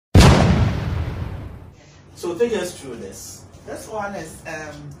So take us through this. This one is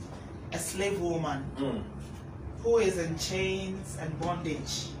a slave woman who is in chains and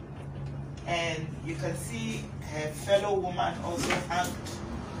bondage. And you can see her fellow woman also hanged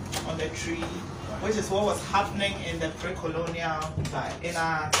on the tree, which is what was happening in the pre-colonial, in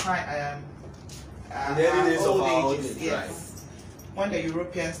our time, in the early days of our ages, yes, when the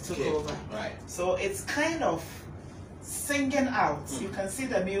Europeans took over. Right. So it's kind of singing out. You can see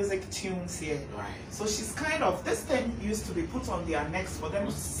the music tunes here. Right. So she's kind of, this thing used to be put on their necks for them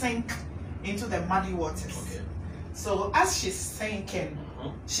to sink into the muddy waters. Okay. So as she's sinking,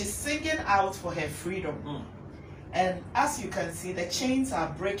 she's singing out for her freedom. And as you can see, the chains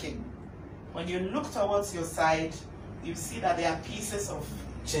are breaking. When you look towards your side, you see that there are pieces of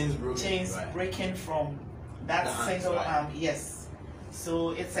chains breaking from that single arm. Yes.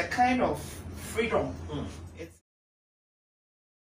 So it's a kind of freedom. It's